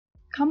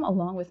Come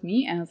along with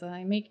me as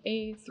I make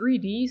a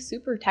 3D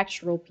super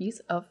textural piece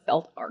of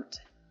felt art.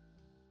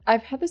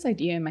 I've had this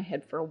idea in my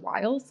head for a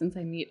while since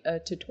I made a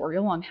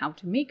tutorial on how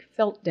to make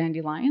felt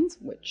dandelions,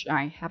 which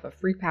I have a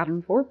free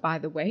pattern for, by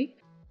the way.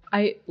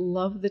 I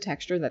love the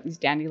texture that these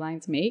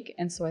dandelions make,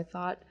 and so I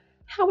thought,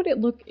 how would it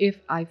look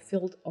if I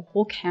filled a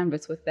whole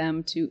canvas with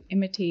them to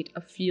imitate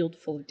a field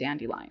full of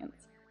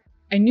dandelions?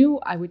 I knew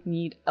I would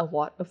need a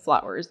lot of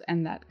flowers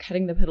and that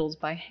cutting the petals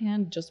by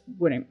hand just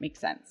wouldn't make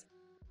sense.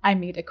 I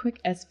made a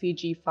quick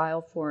SVG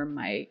file for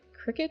my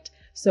Cricut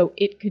so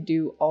it could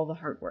do all the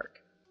hard work.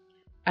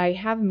 I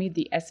have made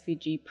the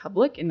SVG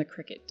public in the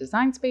Cricut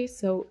design space,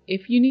 so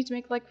if you need to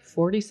make like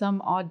 40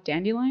 some odd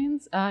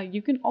dandelions,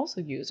 you can also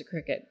use a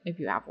Cricut if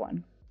you have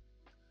one.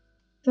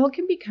 Felt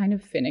can be kind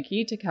of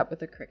finicky to cut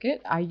with a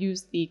Cricut. I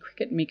use the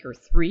Cricut Maker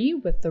 3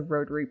 with the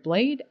rotary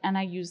blade, and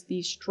I use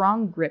the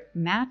strong grip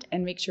mat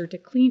and make sure to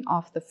clean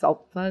off the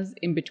felt fuzz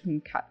in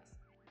between cuts.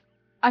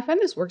 I find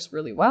this works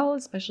really well,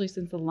 especially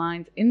since the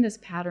lines in this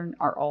pattern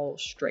are all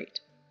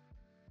straight.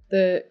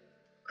 The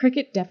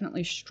Cricut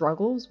definitely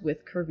struggles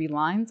with curvy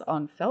lines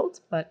on felt,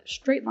 but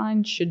straight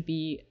lines should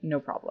be no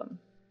problem.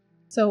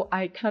 So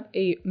I cut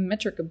a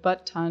metric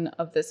butt ton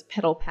of this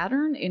petal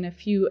pattern in a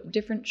few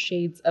different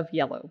shades of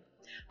yellow.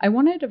 I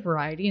wanted a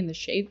variety in the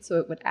shades so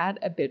it would add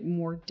a bit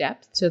more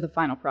depth to the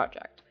final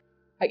project.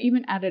 I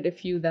even added a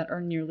few that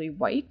are nearly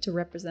white to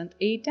represent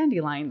a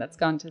dandelion that's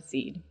gone to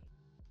seed.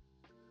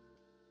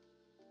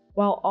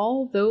 While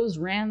all those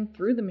ran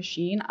through the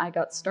machine, I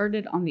got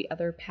started on the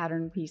other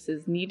pattern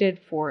pieces needed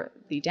for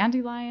the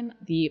dandelion,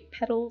 the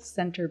petal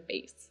center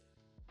base.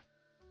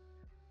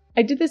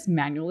 I did this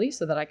manually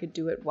so that I could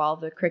do it while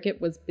the Cricut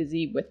was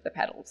busy with the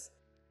petals.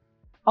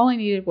 All I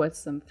needed was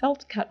some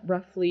felt cut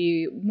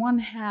roughly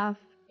 1/2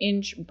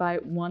 inch by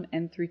 1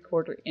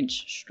 3/4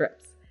 inch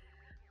strips.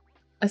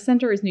 A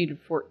center is needed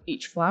for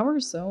each flower,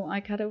 so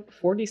I cut out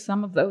 40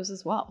 some of those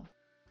as well.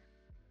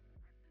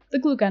 The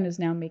glue gun is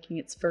now making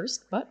its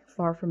first, but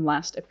far from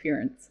last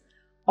appearance.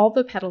 All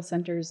the petal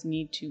centers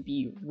need to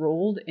be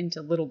rolled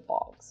into little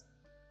balls.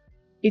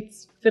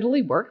 It's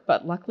fiddly work,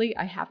 but luckily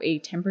I have a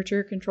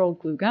temperature-controlled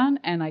glue gun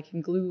and I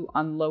can glue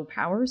on low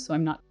power, so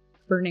I'm not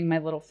burning my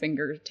little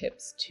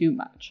fingertips too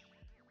much.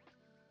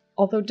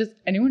 Although, does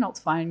anyone else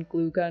find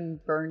glue gun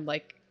burn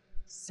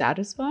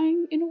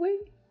satisfying in a way?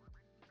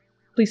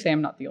 Please say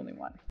I'm not the only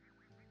one.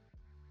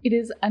 It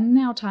is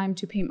now time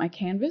to paint my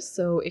canvas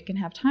so it can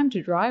have time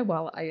to dry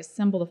while I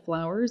assemble the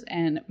flowers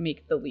and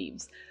make the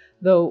leaves.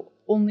 Though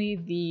only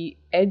the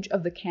edge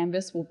of the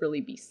canvas will really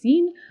be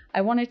seen,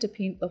 I wanted to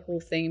paint the whole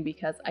thing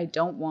because I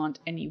don't want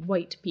any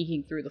white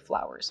peeking through the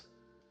flowers.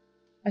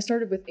 I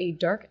started with a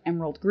dark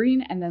emerald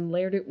green and then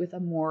layered it with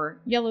a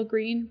more yellow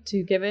green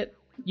to give it,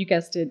 you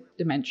guessed it,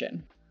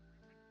 dimension.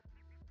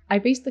 I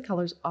based the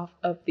colors off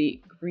of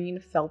the green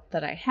felt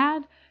that I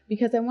had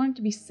because I wanted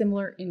to be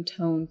similar in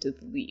tone to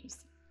the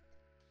leaves.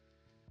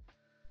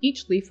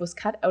 Each leaf was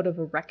cut out of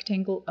a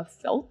rectangle of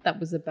felt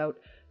that was about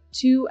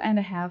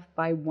 2.5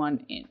 by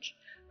 1 inch,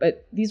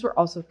 but these were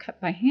also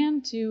cut by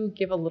hand to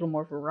give a little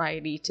more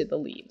variety to the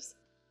leaves.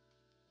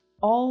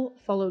 All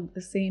followed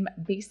the same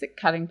basic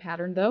cutting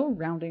pattern though,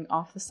 rounding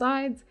off the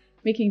sides,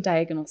 making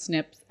diagonal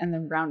snips, and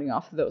then rounding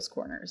off those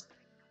corners.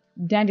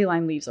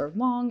 Dandelion leaves are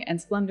long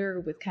and slender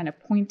with kind of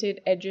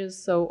pointed edges,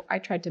 so I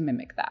tried to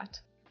mimic that.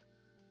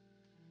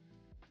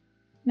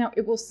 Now,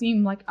 it will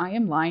seem like I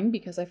am lying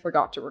because I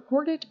forgot to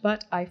record it,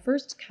 but I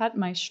first cut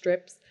my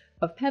strips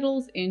of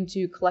petals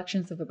into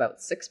collections of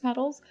about 6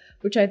 petals,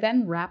 which I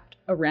then wrapped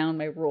around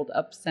my rolled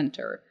up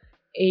center.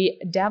 A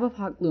dab of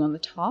hot glue on the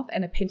top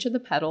and a pinch of the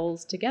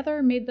petals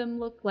together made them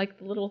look like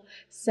the little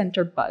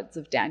center buds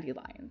of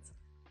dandelions.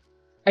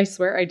 I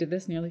swear I did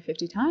this nearly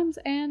 50 times,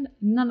 and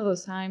none of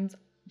those times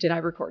did I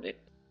record it.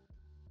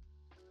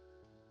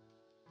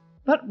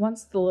 But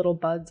once the little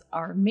buds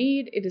are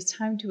made, it is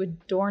time to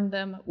adorn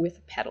them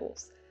with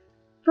petals.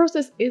 The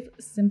process is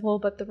simple,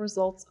 but the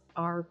results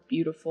are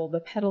beautiful. The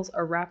petals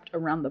are wrapped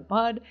around the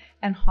bud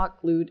and hot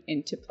glued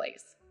into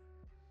place.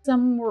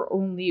 Some were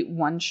only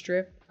 1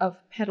 strip of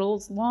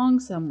petals long,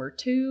 some were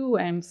 2,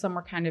 and some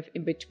were kind of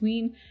in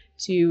between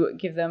to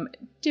give them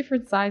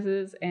different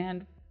sizes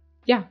and,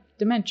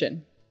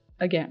 dimension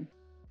again.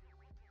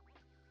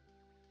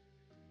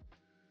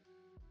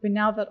 But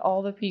now that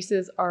all the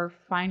pieces are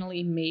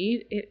finally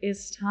made, it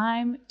is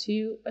time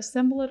to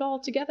assemble it all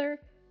together,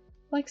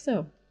 like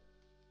so.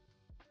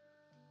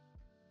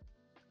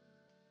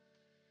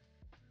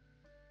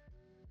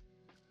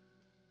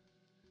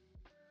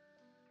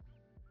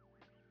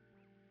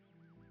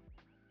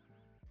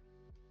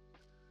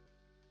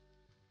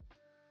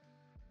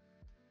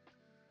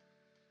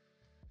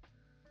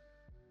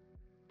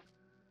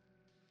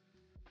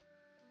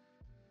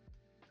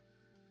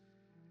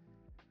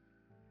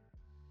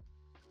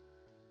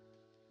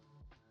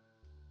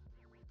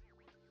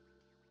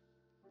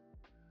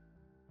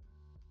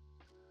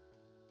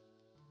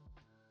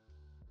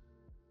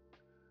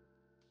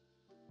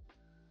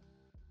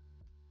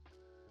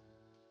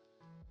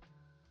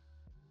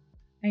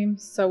 I am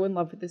so in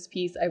love with this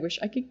piece. I wish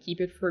I could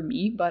keep it for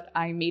me, but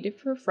I made it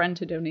for a friend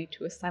to donate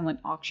to a silent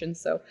auction,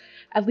 so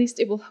at least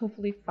it will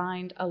hopefully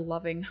find a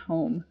loving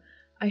home.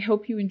 I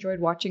hope you enjoyed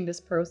watching this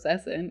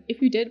process, and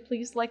if you did,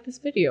 please like this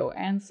video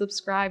and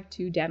subscribe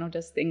to Dano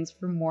Does Things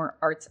for more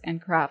arts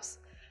and crafts.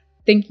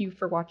 Thank you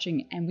for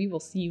watching, and we will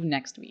see you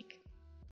next week.